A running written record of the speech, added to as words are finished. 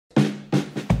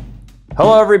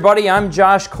Hello everybody, I'm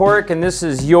Josh Corrick and this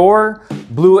is your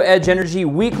Blue Edge Energy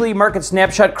Weekly Market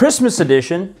Snapshot Christmas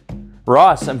Edition.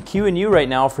 Ross, I'm cueing you right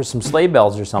now for some sleigh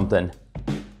bells or something.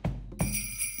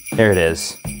 There it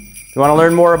is. If you want to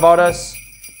learn more about us,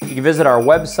 you can visit our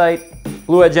website,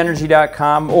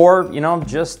 blueedgeenergy.com, or,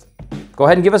 just go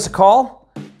ahead and give us a call.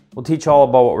 We'll teach you all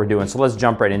about what we're doing. So let's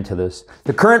jump right into this.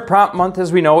 The current prompt month,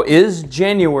 as we know, is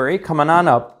January, coming on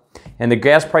up. And the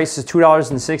gas price is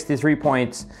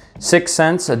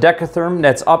 $2.63.6 a decatherm.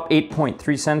 That's up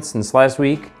 8.3 cents since last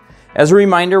week. As a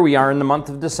reminder, we are in the month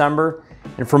of December.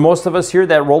 And for most of us here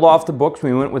that rolled off the books,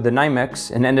 we went with the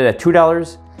NYMEX and ended at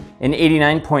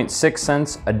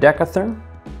 $2.89.6 a decatherm.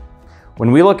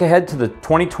 When we look ahead to the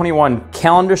 2021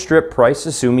 calendar strip price,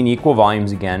 assuming equal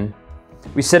volumes again,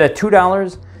 we sit at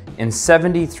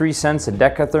 $2.73 a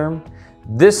decatherm.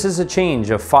 This is a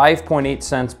change of 5.8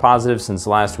 cents positive since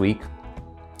last week.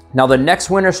 Now the next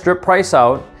winter strip price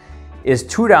out is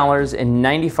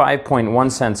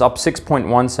 $2.95.1, up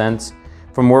 6.1 cents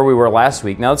from where we were last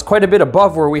week. Now it's quite a bit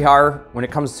above where we are when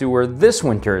it comes to where this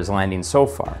winter is landing so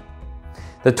far.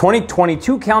 The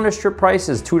 2022 calendar strip price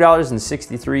is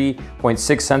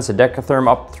 $2.63.6 a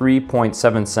decatherm, up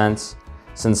 3.7 cents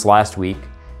since last week.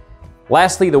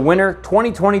 Lastly, the winter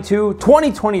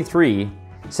 2022-2023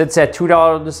 sits at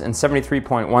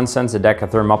 $2.73.1 a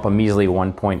decatherm, up a measly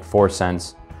 1.4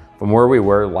 cents from where we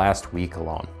were last week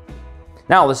alone.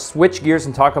 Now let's switch gears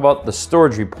and talk about the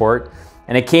storage report,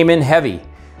 and it came in heavy.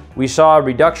 We saw a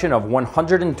reduction of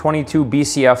 122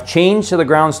 BCF change to the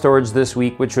ground storage this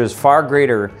week, which was far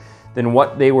greater than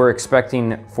what they were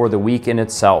expecting for the week in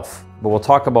itself. But we'll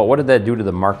talk about what did that do to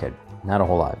the market. Not a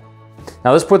whole lot.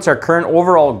 Now this puts our current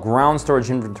overall ground storage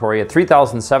inventory at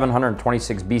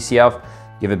 3,726 BCF.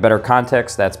 Give it better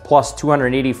context, that's plus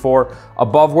 284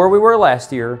 above where we were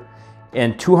last year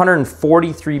and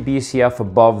 243 BCF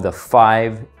above the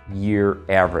 5-year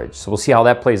average. So we'll see how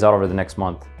that plays out over the next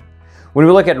month. When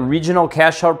we look at regional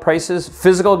cash out prices,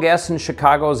 physical gas in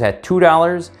Chicago is at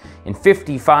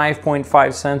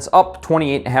 $2.55.5, up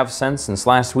 28.5 cents since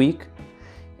last week.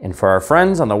 And for our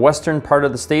friends on the western part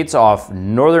of the states off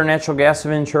Northern Natural Gas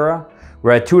of Ventura,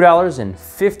 we're at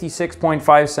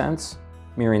 $2.56.5,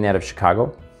 mirroring that of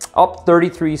Chicago, up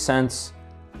 33 cents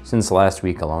since last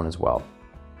week alone as well.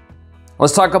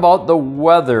 Let's talk about the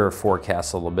weather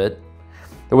forecast a little bit.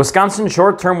 The Wisconsin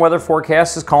short-term weather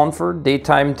forecast is calling for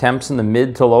daytime temps in the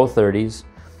mid to low 30s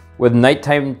with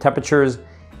nighttime temperatures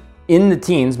in the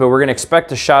teens, but we're going to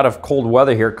expect a shot of cold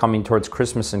weather here coming towards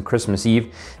Christmas and Christmas Eve.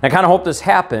 And I kind of hope this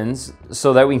happens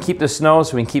so that we can keep the snow,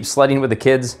 so we can keep sledding with the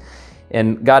kids,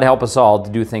 and God help us all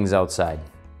to do things outside.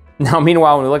 Now,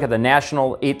 meanwhile, when we look at the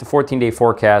national 8 to 14-day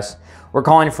forecast, we're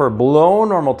calling for below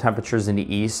normal temperatures in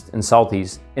the east and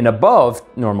southeast and above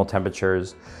normal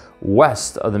temperatures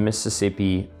west of the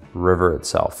Mississippi River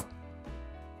itself.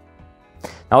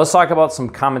 Now let's talk about some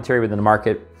commentary within the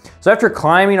market. So after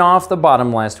climbing off the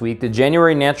bottom last week, the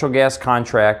January natural gas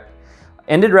contract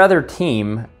ended rather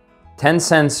tame, 10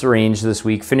 cents range this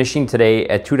week, finishing today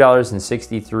at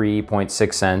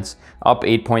 $2.63.6, up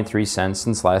 8.3 cents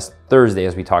since last Thursday,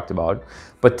 as we talked about.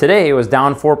 But today it was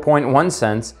down 4.1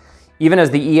 cents, even as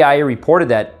the EIA reported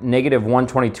that negative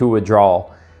 122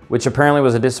 withdrawal, which apparently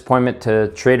was a disappointment to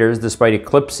traders despite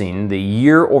eclipsing the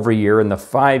year-over-year and the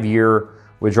 5-year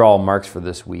withdrawal marks for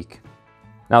this week.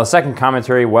 Now the second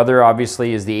commentary, weather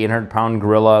obviously is the 800-pound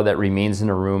gorilla that remains in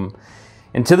the room.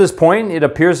 And to this point, it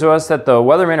appears to us that the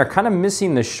weathermen are kind of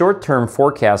missing the short-term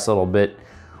forecast a little bit,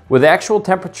 with actual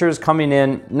temperatures coming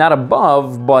in not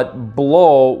above, but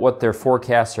below what their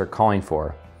forecasts are calling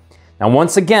for. Now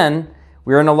once again,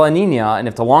 we're in a La Nina, and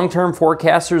if the long-term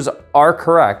forecasters are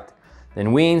correct,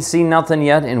 then we ain't seen nothing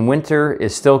yet, and winter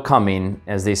is still coming,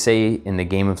 as they say in the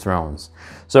Game of Thrones.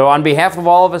 So on behalf of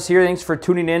all of us here, thanks for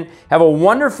tuning in. Have a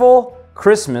wonderful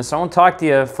Christmas. I won't talk to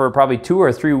you for probably 2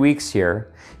 or 3 weeks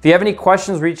here. If you have any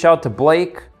questions, reach out to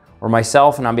Blake or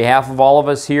myself, and on behalf of all of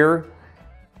us here,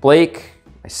 Blake,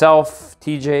 myself,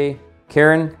 TJ,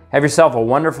 Karen, have yourself a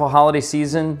wonderful holiday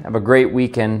season. Have a great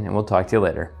weekend, and we'll talk to you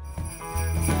later.